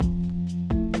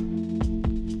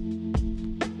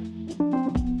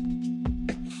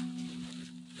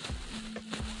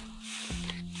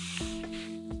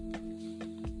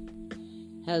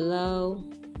Hello,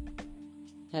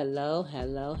 hello.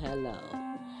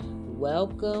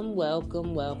 Welcome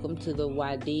to the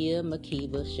Wadia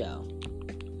Makiba Show.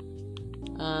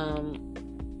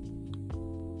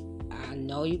 I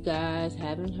know you guys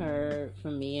haven't heard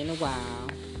from me in a while.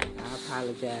 I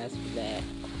apologize for that.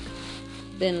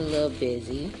 Been a little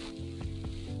busy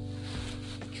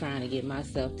trying to get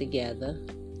myself together,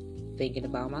 thinking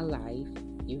about my life,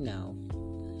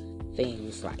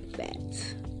 things like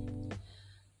that.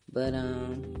 But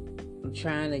I'm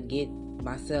trying to get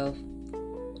myself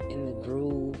in the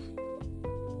groove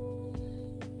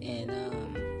and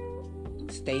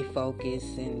stay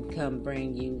focused and come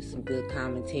bring you some good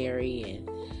commentary and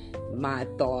my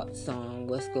thoughts on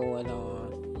what's going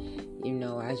on.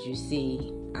 As you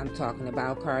see, I'm talking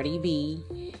about Cardi B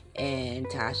and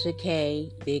Tasha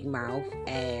K, big mouth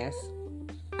ass.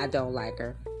 I don't like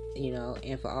her,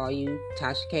 and for all you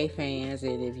Tasha K fans,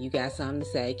 and if you got something to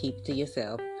say, keep it to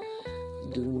yourself.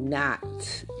 Do not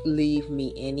leave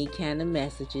me any kind of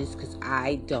messages because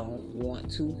I don't want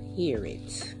to hear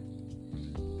it.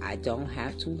 I don't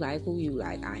have to like who you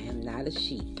like. I am not a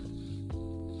sheep.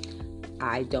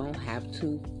 I don't have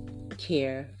to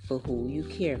care for who you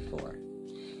care for,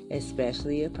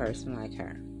 especially a person like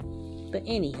her. But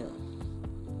anywho,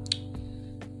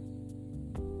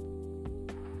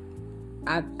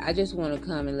 I just want to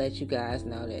come and let you guys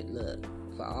know that, look,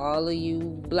 for all of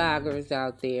you bloggers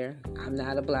out there, I'm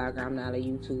not a blogger, I'm not a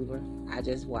YouTuber. I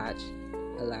just watch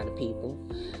a lot of people.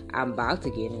 I'm about to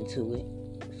get into it,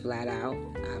 flat out.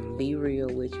 I'm going to be real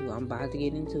with you. I'm about to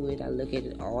get into it. I look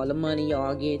at all the money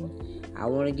y'all getting. I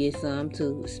want to get some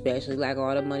too, especially like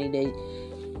all the money that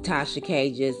Tasha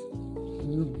K just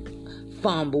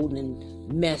fumbled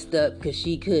and messed up because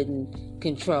she couldn't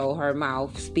control her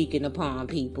mouth speaking upon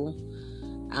people.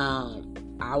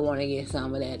 I want to get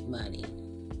some of that money.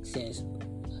 Since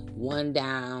one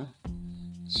down,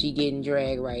 she getting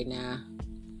dragged right now.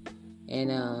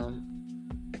 And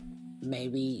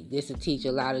maybe this will teach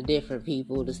a lot of different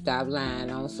people to stop lying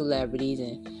on celebrities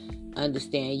and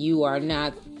understand you are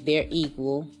not their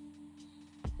equal.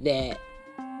 That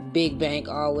big bank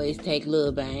always take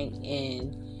little bank,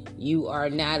 and you are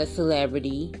not a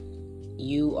celebrity.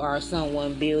 You are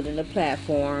someone building a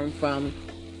platform from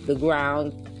the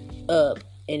ground up,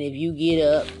 and if you get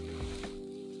up,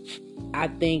 I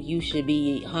think you should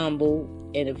be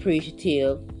humble and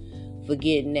appreciative for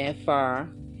getting that far.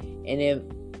 And if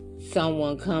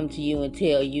someone come to you and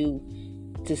tell you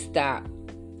to stop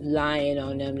lying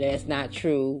on them, that's not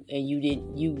true, and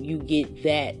you get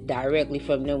that directly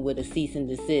from them with a cease and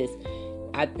desist,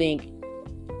 I think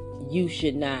you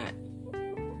should not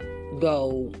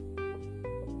go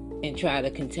and try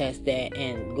to contest that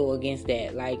and go against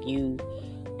that like you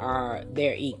are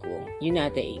their equal. You're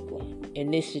not their equal.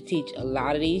 And this should teach a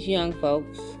lot of these young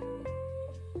folks.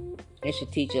 It should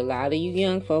teach a lot of you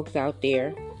young folks out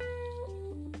there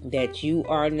that you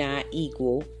are not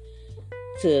equal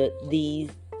to these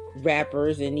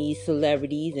rappers and these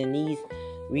celebrities and these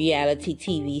reality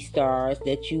TV stars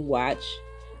that you watch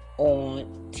on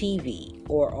TV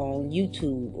or on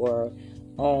YouTube or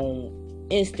on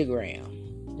Instagram.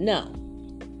 No.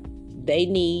 They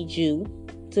need you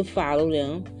to follow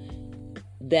them.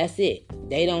 That's it.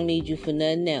 They don't need you for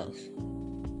nothing else.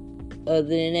 Other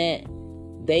than that,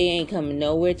 they ain't coming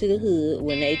nowhere to the hood.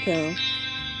 When they come,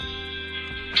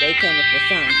 they coming for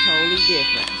something totally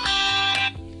different.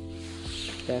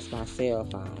 That's my cell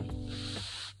phone.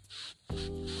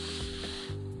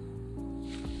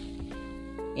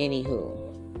 Anywho,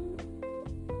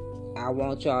 I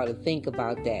want y'all to think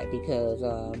about that because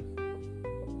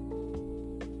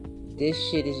this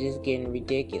shit is just getting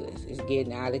ridiculous. It's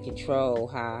getting out of control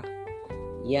how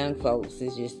young folks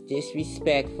is just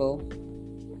disrespectful,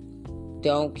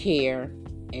 don't care,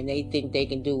 and they think they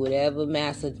can do whatever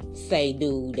massa say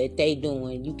do that they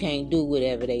doing. You can't do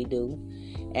whatever they do.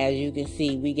 As you can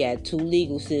see, we got two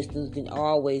legal systems and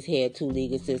always had two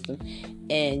legal systems,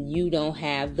 and you don't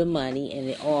have the money, and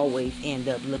it always end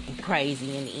up looking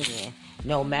crazy in the end.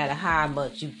 No matter how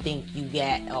much you think you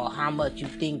got or how much you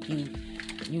think you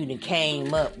done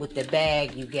came up with the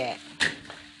bag you got.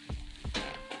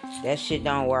 That shit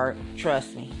don't work.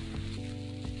 Trust me.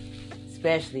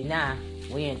 Especially now.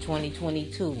 We in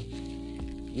 2022.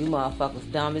 You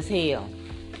motherfuckers dumb as hell.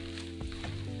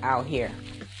 Out here.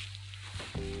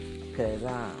 Cause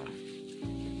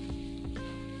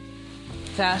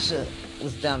Tasha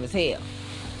was dumb as hell.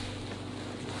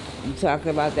 You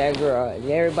talking about that girl. And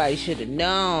everybody should have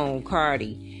known,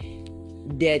 Cardi,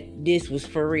 that this was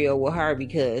for real with her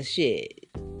because shit.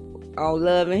 On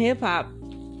Love and Hip Hop,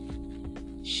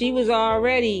 she was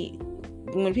already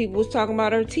when people was talking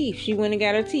about her teeth. She went and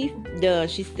got her teeth done.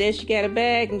 She said she got a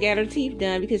bag and got her teeth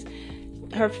done because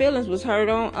her feelings was hurt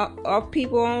off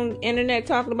people on internet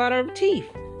talking about her teeth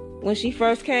when she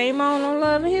first came on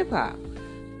Love and Hip Hop.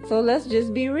 So let's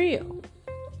just be real.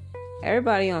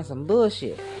 Everybody on some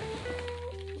bullshit.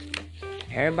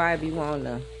 Everybody be wanting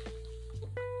to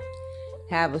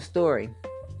have a story.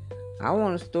 I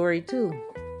want a story too.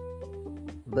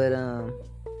 But I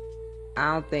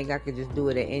don't think I could just do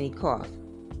it at any cost.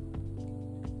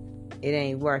 It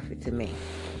ain't worth it to me.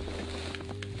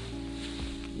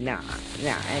 Nah, it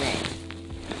ain't.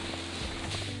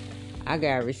 I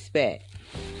got respect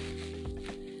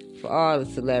for all the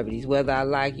celebrities. Whether I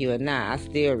like you or not, I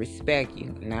still respect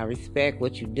you. And I respect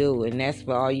what you do. And that's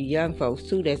for all you young folks,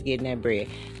 too, that's getting that bread.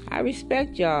 I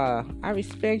respect y'all. I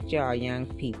respect y'all young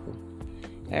people.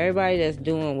 Everybody that's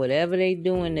doing whatever they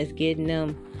doing that's getting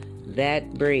them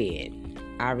that bread.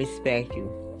 I respect you.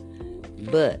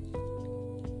 But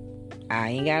I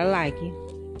ain't gotta like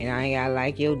you. And I ain't gotta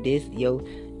like your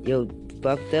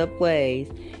fucked up ways.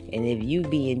 And if you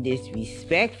being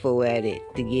disrespectful at it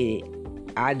to get it,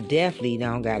 I definitely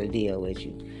don't gotta deal with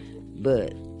you.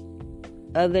 But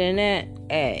other than that,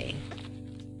 hey,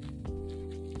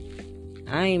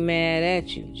 I ain't mad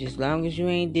at you. Just long as you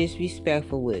ain't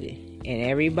disrespectful with it. And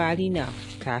everybody knows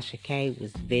Tasha K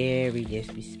was very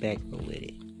disrespectful with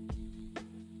it.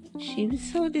 She was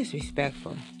so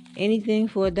disrespectful. Anything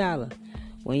for $1.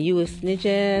 When you a snitch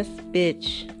ass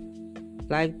bitch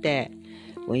like that,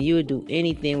 when you would do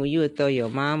anything, when you would throw your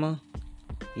mama,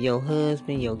 your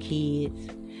husband, your kids,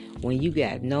 when you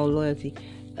got no loyalty,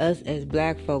 us as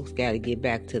black folks got to get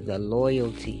back to the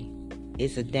loyalty.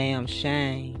 It's a damn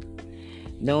shame.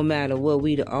 No matter what,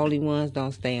 we the only ones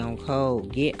don't stay on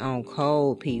code. Get on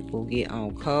code, people. Get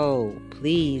on code.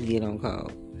 Please get on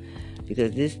code.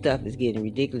 Because this stuff is getting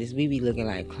ridiculous. We be looking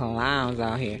like clowns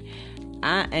out here.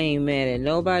 I ain't mad at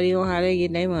nobody on how they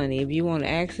get their money. If you want to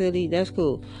act silly, that's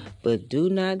cool. But do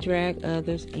not drag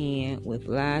others in with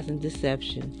lies and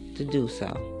deception to do so.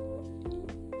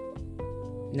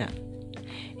 No.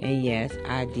 And yes,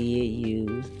 I did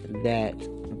use that.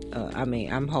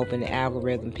 I'm hoping the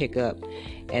algorithm pick up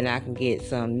and I can get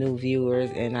some new viewers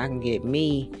and I can get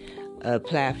me a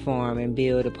platform and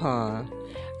build upon.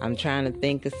 I'm trying to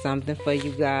think of something for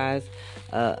you guys.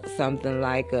 Something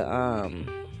like a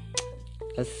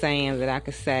saying that I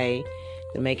could say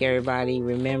to make everybody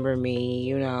remember me,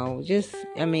 just,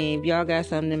 if y'all got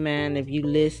something in mind, if you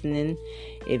listening,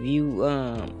 if you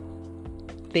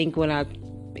think when I,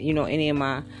 any of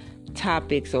my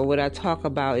topics or what I talk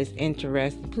about is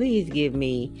interesting, please give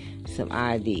me some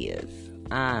ideas.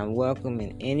 I'm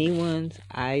welcoming anyone's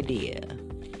idea.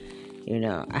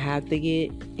 I have to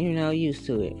get, used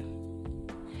to it.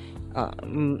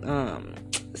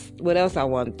 What else I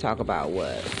want to talk about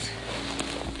was,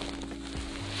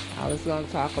 I was going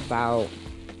to talk about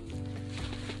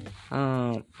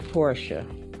Portia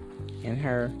and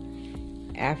her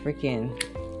African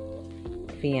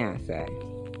fiance.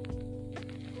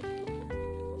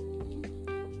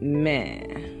 Man,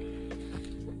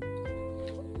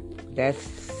 that's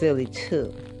silly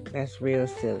too. That's real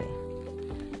silly.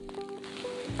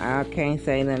 I can't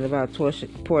say nothing about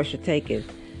Portia taking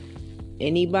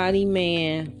anybody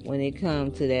man when it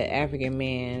comes to that African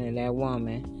man and that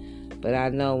woman. But I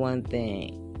know one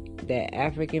thing, that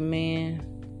African man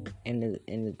and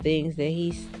the things that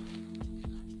he's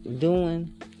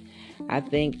doing, I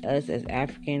think us as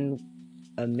African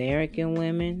American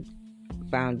women,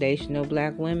 foundational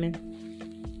black women,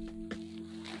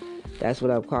 that's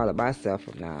what I'm calling myself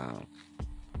from now on.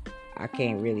 I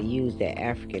can't really use that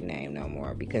African name no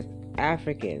more because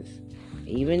Africans,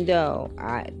 even though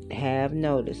I have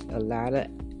noticed a lot of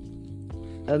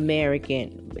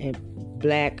American and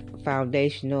black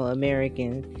foundational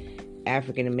Americans,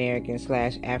 African Americans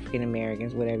 / African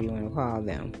Americans, whatever you want to call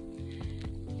them,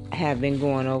 have been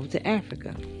going over to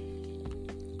Africa.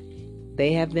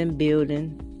 They have been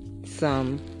building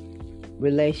some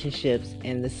relationships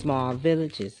in the small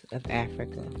villages of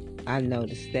Africa. I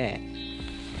noticed that.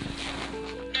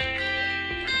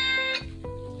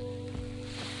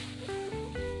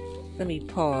 Let me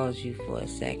pause you for a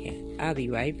second. I'll be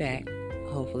right back.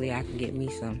 Hopefully I can get me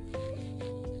some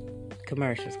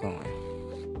commercials going.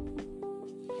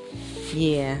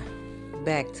 Yeah,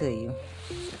 back to you.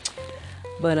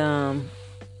 But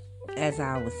as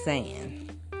I was saying,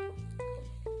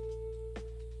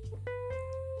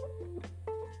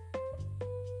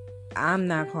 I'm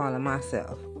not calling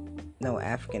myself no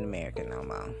African American no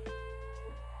more.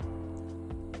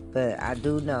 But I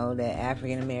do know that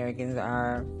African Americans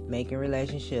are making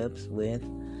relationships with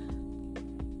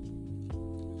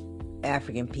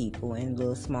African people in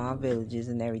little small villages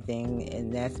and everything,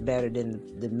 and that's better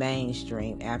than the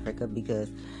mainstream Africa, because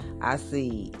I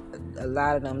see a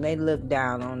lot of them, they look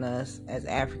down on us as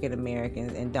African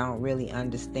Americans and don't really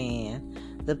understand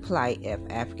the plight of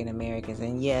African Americans.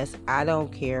 And yes, I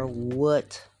don't care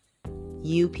what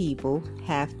you people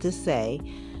have to say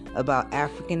about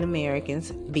African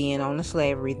Americans being on the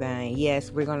slavery thing.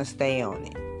 Yes, we're going to stay on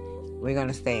it. We're going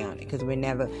to stay on it, because we're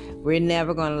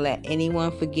never going to let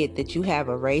anyone forget that you have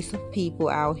a race of people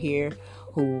out here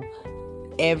who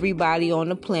everybody on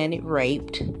the planet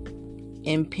raped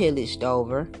and pillaged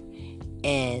over,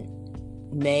 and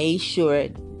made sure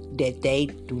that they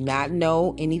do not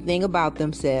know anything about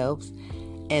themselves,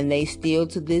 and they still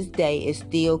to this day is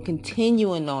still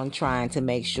continuing on trying to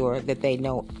make sure that they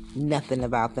know nothing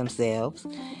about themselves,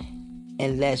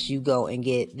 unless you go and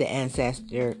get the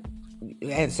ancestral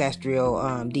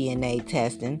DNA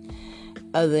testing.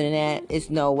 Other than that,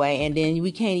 it's no way. And then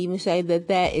we can't even say that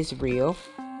that is real,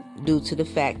 due to the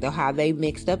fact of how they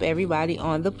mixed up everybody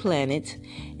on the planet,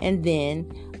 and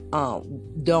then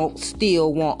don't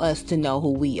still want us to know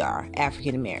who we are,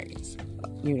 African Americans.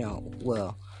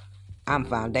 Well, I'm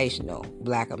foundational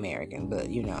Black American, but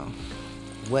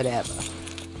whatever.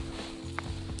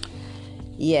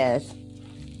 Yes,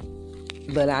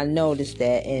 but I noticed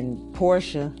that, and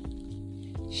Portia,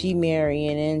 she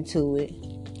marrying into it,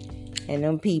 and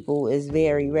them people is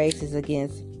very racist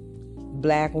against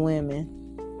Black women.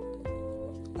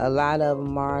 A lot of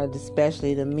them are,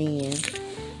 especially the men.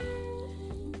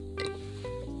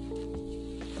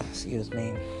 Excuse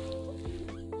me.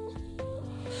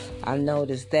 I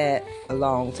noticed that a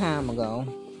long time ago.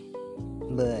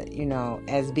 But,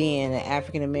 as being an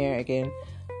African American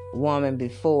woman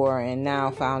before and now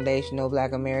foundational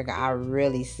Black American, I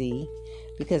really see,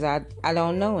 because I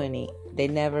don't know any. They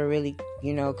never really,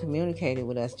 communicated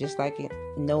with us, just like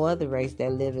no other race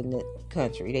that live in the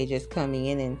country. They just come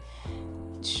in and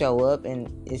show up and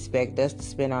expect us to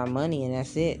spend our money, and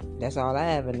that's it. That's all I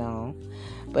ever known.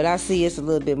 But I see it's a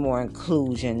little bit more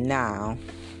inclusion now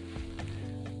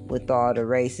with all the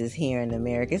races here in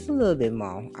America. It's a little bit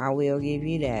more, I will give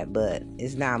you that, but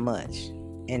it's not much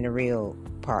in the real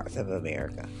parts of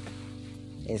America.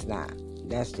 It's not.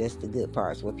 That's just the good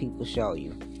parts, what people show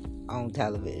you on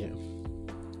television.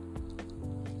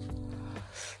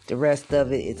 The rest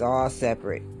of it is all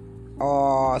separate.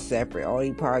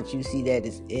 Only parts you see that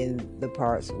is in the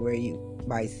parts where you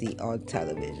might see on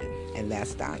television, and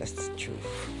that's the honest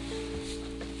truth.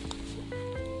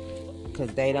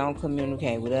 Because they don't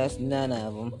communicate with us, none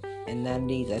of them, and none of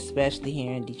these, especially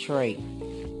here in Detroit.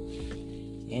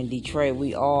 In Detroit,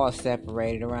 we all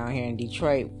separated around here in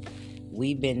Detroit.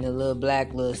 We've been the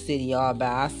little city all by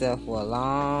ourselves for a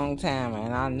long time,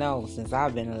 and I know since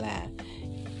I've been alive.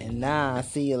 And now I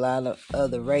see a lot of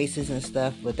other races and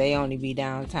stuff, but they only be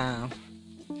downtown.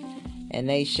 And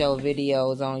they show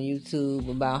videos on YouTube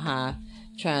about how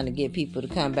trying to get people to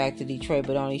come back to Detroit,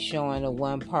 but only showing the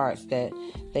one parts that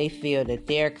they feel that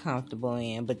they're comfortable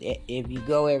in. But if you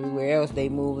go everywhere else, they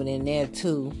moving in there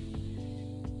too,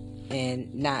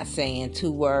 and not saying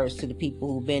two words to the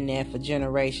people who've been there for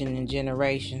generations and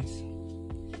generations,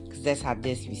 because that's how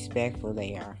disrespectful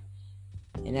they are.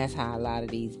 And that's how a lot of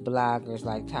these bloggers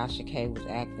like Tasha K was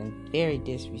acting, very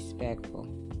disrespectful.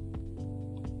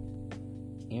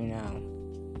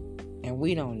 And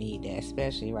we don't need that,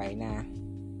 especially right now.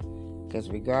 Because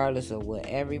regardless of what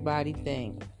everybody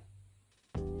thinks,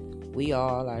 we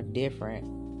all are different,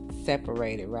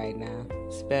 separated right now.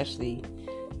 Especially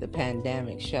the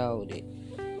pandemic showed it.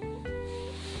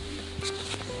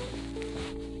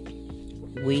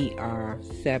 We are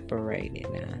separated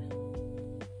now.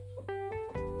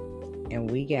 And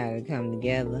we gotta come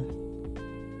together,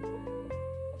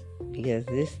 because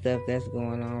this stuff that's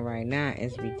going on right now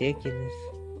is ridiculous.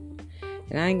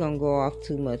 And I ain't gonna go off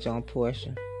too much on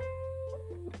Portia,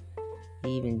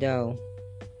 even though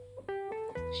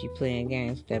she playing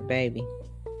games with that baby,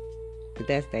 but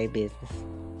that's their business.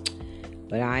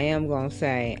 But I am gonna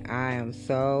say I am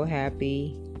so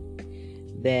happy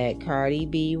that Cardi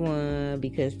B won,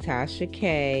 because Tasha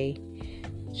K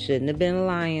shouldn't have been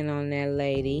lying on that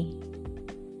lady.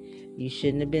 You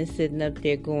shouldn't have been sitting up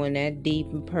there going that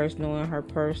deep and personal in her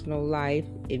personal life.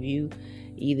 If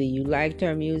either you liked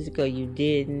her music or you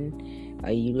didn't,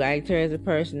 or you liked her as a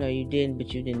person or you didn't,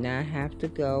 but you did not have to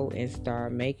go and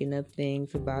start making up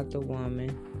things about the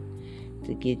woman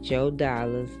to get your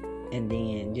dollars, and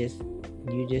then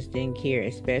you just didn't care,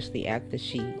 especially after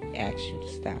she asked you to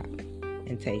stop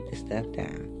and take the stuff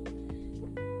down.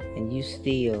 And you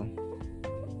still,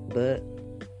 but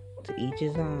to each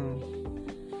his own.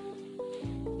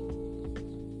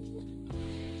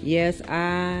 Yes,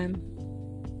 I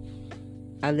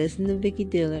listen to Vicky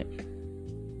Dillard,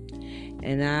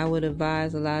 and I would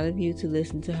advise a lot of you to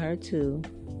listen to her too.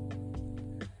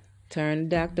 Turn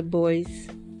to Dr. Boyce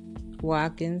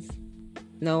Watkins.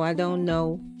 No, I don't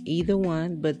know either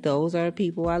one, but those are the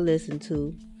people I listen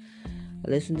to. I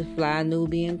listen to Fly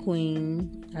Nubian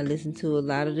Queen. I listen to a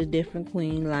lot of the different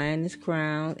Queen. Lioness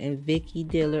Crown and Vicky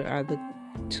Dillard are the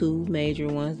two major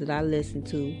ones that I listen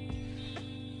to.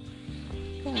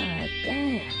 God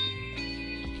damn.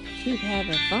 Keep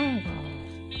having phone calls.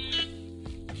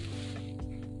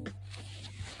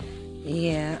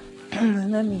 Yeah.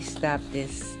 Let me stop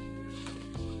this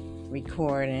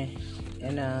recording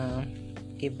and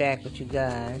get back with you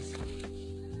guys.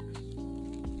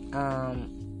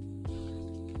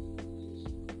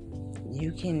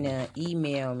 You can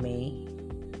email me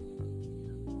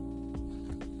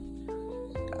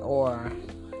or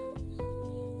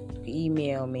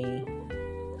email me.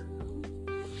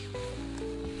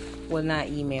 Well, not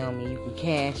email me. You can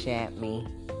cash at me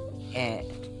at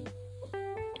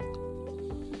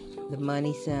the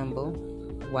money symbol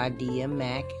Wadia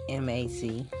Mac,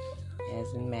 MAC,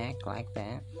 as in Mac, like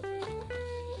that.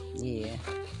 Yeah.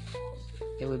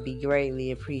 It would be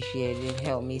greatly appreciated. It'd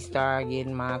help me start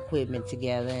getting my equipment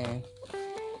together and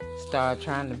start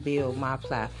trying to build my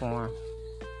platform.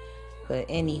 But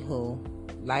anywho,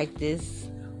 like this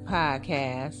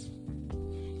podcast,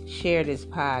 share this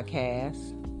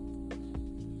podcast,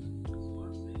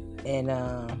 and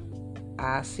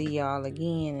I'll see y'all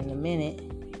again in a minute.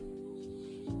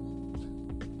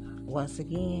 Once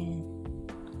again,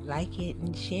 like it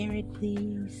and share it,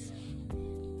 please.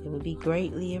 It would be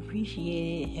greatly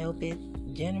appreciated. Help it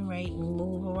generate and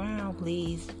move around,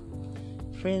 please.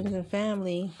 Friends and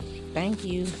family, thank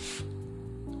you.